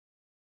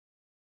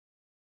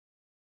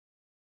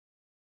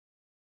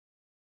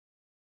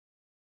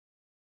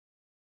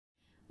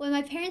When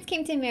my parents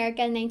came to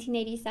America in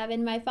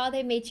 1987, my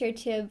father made sure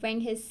to bring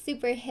his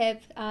super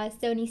hip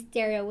Sony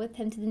stereo with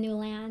him to the new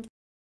land.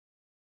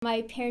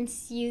 My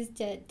parents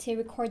used it to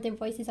record their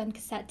voices on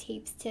cassette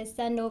tapes to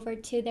send over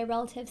to their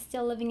relatives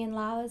still living in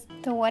Laos.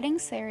 The wedding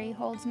sari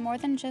holds more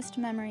than just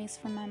memories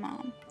from my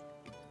mom.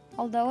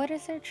 Although it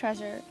is her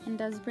treasure and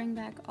does bring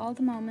back all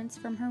the moments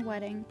from her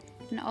wedding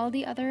and all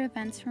the other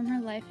events from her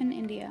life in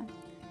India,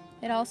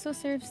 it also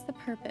serves the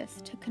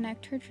purpose to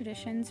connect her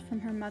traditions from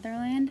her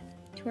motherland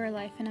to her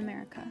life in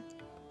America.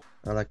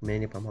 Unlike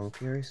many of my mom's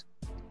peers,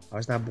 I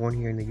was not born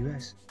here in the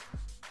US.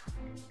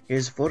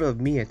 Here's a photo of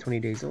me at 20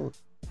 days old.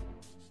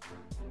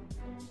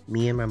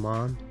 Me and my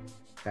mom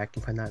back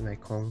in Phra Nath,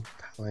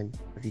 Thailand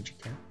refugee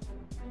camp.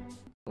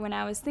 When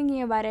I was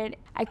thinking about it,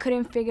 I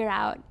couldn't figure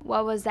out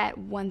what was that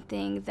one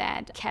thing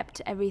that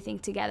kept everything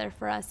together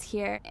for us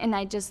here. And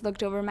I just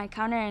looked over my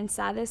counter and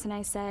saw this and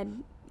I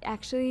said,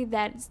 actually,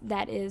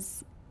 that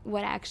is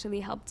what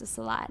actually helped us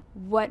a lot.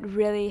 What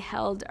really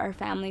held our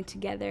family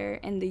together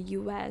in the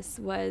US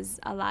was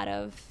a lot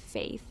of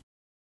faith.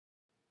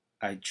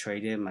 I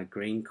traded my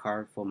green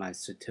card for my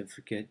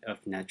certificate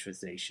of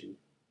naturalization.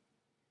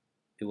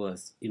 It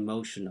was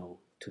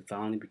emotional to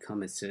finally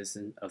become a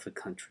citizen of a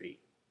country.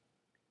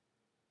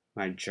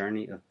 My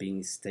journey of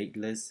being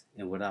stateless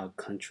and without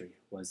a country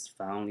was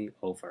finally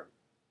over.